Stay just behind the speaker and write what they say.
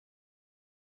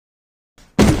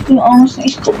Yung angas na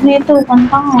istok nito,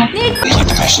 kanta nga.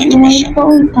 Lumayo pa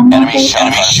ulit, tama po.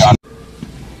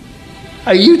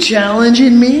 Are you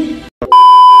challenging me?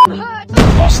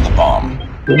 Lost the bomb.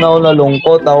 Doon ako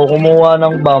nalungkot. Ako kumuha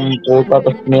ng bomb ko,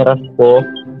 tapos miras ko.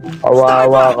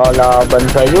 Kawawa ka laban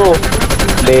sa'yo.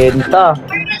 Benta.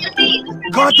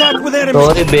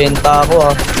 Sorry, benta ako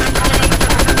ah.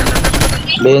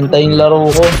 Benta yung laro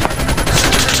ko.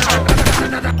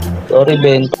 Sorry,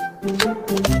 benta.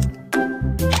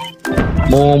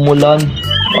 Mumulan.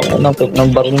 Ako nang pick ng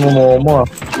baril mo, Momo ah.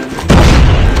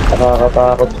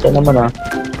 Nakakatakot ka naman ah.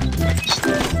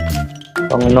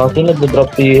 Ang natin nag-drop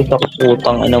PS ako,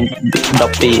 putang anong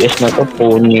drop PS na to,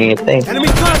 punyete eh.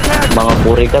 Mga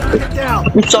burikat eh.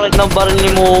 Ang sakit ng baril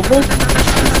ni Momo.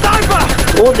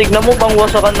 Oh, tignan mo pang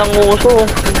wasakan ng uso.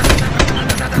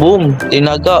 Boom,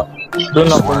 tinaga. Doon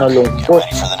ako nalungkot.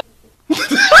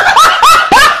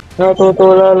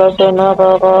 Natutulala sa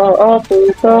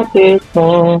nakakaati sakit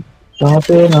mo.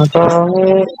 Dati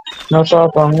natangit,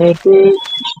 napapangiti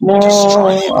mo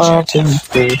aking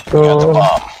puso.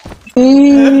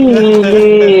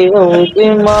 Pili o di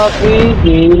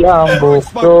mapigil ang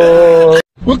bukso.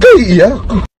 Huwag kayo iyak.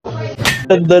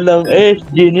 Ganda lang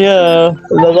SG niya.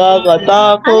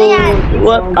 Nakakatakot.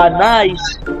 What a nice.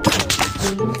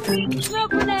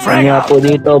 Ayun nga po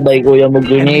dito by Kuya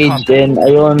mag-grenade. Then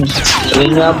ayun.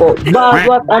 Ayun nga po.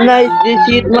 What a nice. This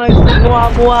shit marks.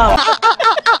 Muha.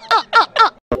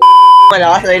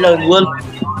 Malakas na ilang goal.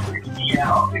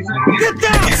 Get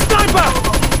down! Sniper!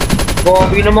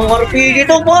 Bobby namang RPG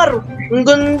to, par. Ang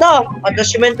ganda.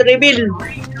 Attachment reveal.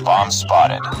 Bomb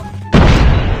spotted.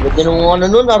 Ganda nung ano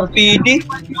nun, RPG.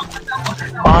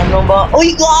 Paano ba?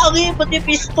 Uy, gagi! Pati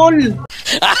pistol!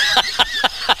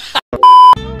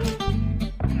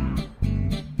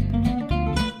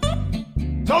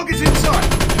 Target's inside!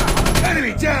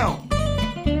 Enemy down!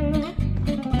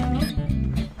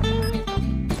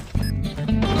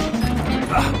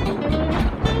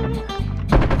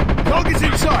 Target's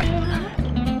inside!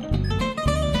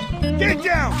 Get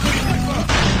down!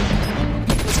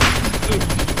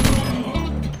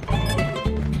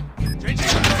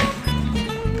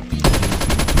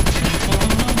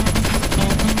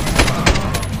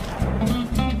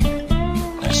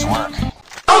 Nice work.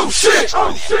 Oh shit!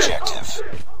 Oh shit!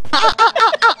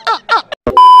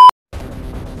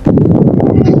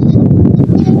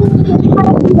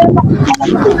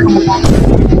 Objective.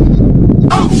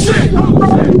 Oh shit!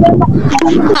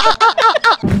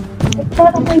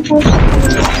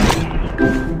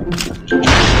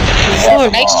 Oh,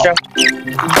 nice drop.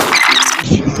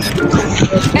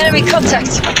 Enemy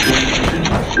contact.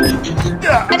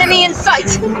 Enemy in sight.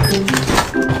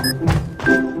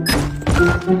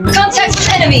 Contact with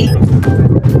enemy.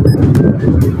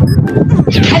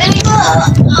 Enemy.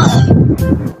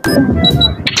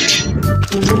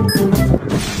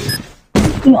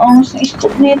 Yung angas na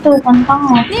istok nito, kanta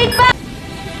nga.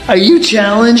 Are you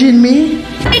challenging me?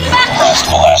 Last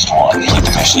one. Keep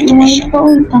the mission. Lumayo pa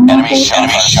ulit, tama po.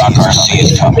 Enemy shot RC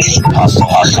is coming.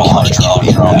 Hostile drone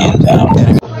inbound.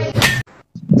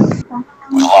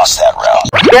 We lost that round.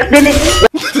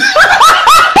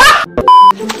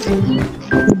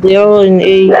 Yun,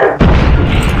 eh.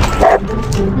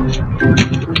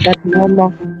 That mama.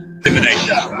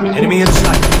 Enemy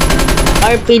inside.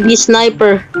 RPG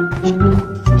sniper.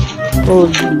 Oh,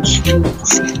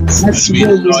 that's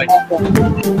good.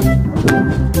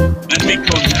 Enemy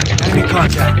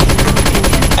contact.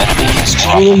 Enemy is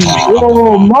dropping bomb.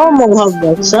 Oh, mama have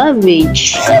that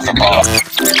savage. They have the bomb.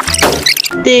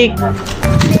 Take.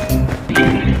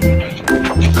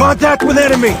 Contact with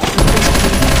enemy.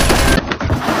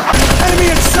 Enemy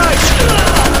in sight.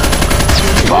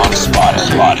 Bomb spotted.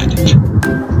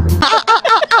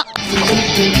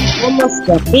 Almost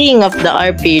the king of the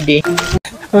RPD.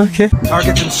 Okay.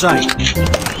 Target in sight.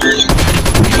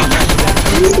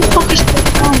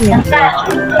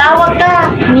 Tawag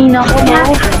ka! Nina ko na.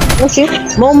 Okay.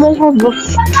 Momo have a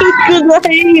freaking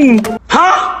name.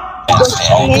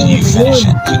 Only you finish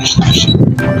it.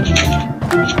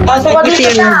 Pasok ka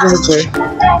dito na.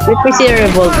 Let see a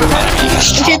revolver.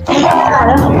 Shit. The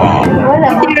bomb. Wala.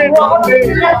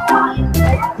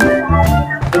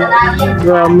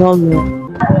 Drama mo.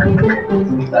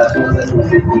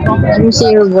 Let me see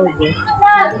a revolver.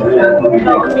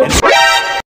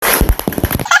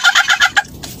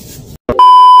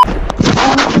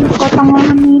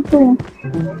 Katangahan nito.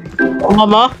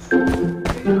 Mama?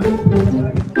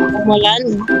 Malan?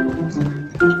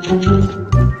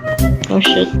 Oh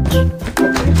shit.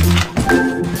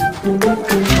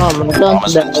 Oh my god,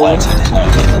 that one.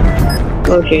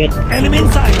 Oh shit. Enemy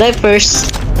inside. Die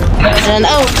first. And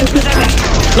oh!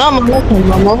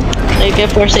 Momo. Thank you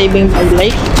for saving my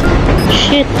life.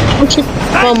 Shit. Oh shit.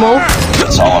 Momo.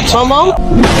 That's all I'm talking Momo.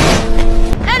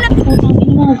 Putang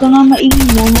ina, huwag ka nga maingin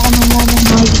mo. Mukha nang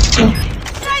mahigit ka.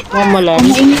 Momo lang.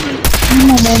 Kung maingin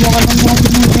mo, mukha nang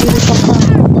mahigit ka.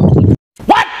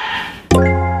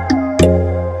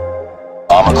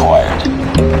 Bomb acquired.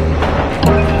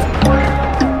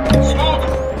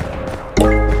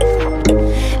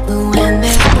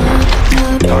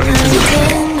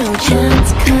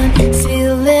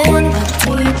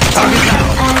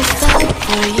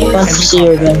 Want to see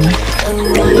your gun.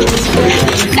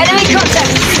 Enemy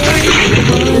contact!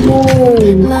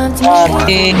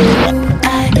 Okay.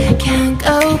 I can't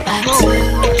go back to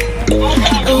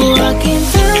walking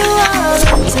through all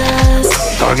the dust.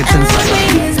 Targets in sight.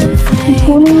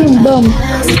 Kunin yung bomb.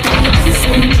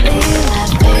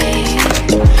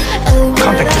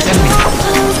 Contact with enemy.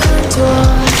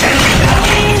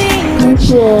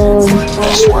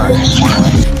 Nice work.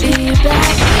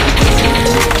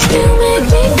 You make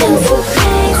me feel so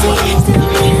crazy, still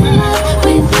in love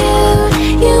with you.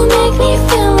 You make me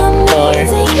feel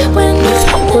amazing when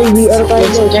I'm We are going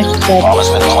to just get Bomb has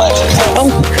been planted.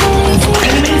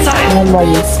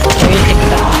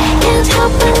 can't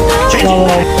help but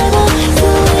know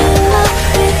still in love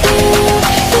with you.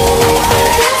 You make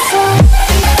me feel so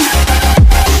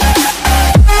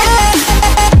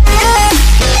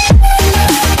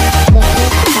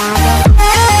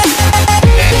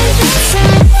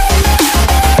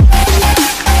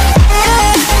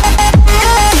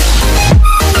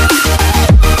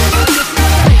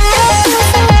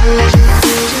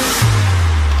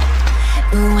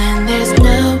when there's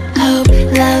no hope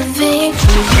loving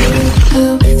for you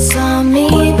who saw me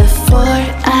before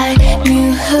I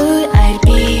knew who I'd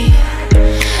be.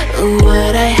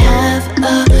 What I have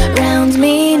around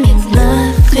me means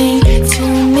nothing to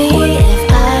me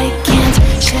if I can't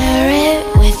share it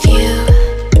with you.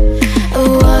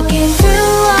 Walking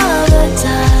through all the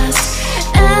dust,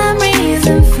 memories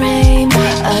and frame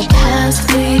a past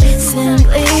we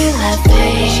simply let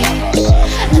fade.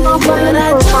 But I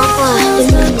don't close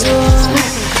the door,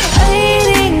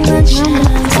 waiting the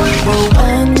chance for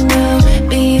when we'll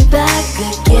be back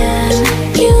again.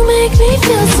 You make me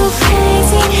feel so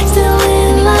crazy, still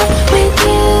in love with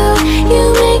you. You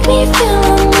make me feel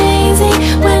amazing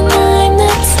when I'm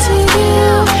next to you.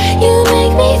 You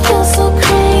make me feel so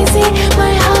crazy,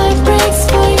 my heart breaks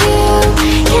for you.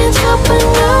 Can't help but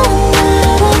know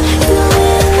that I'm still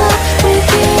in love with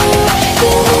you.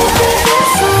 You make me feel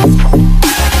so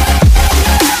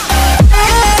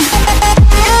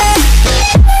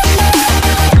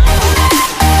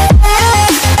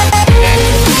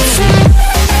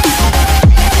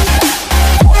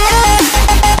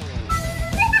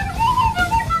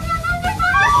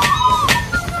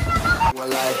Well,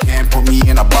 I can't put me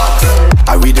in a box.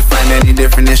 I redefine any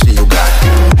definition you got.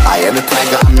 I am the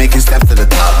tiger, I'm making steps to the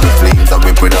top. The flames, I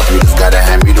whip it up, you just gotta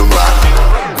hand me the rock.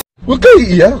 Huwag kayo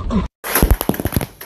iiyak.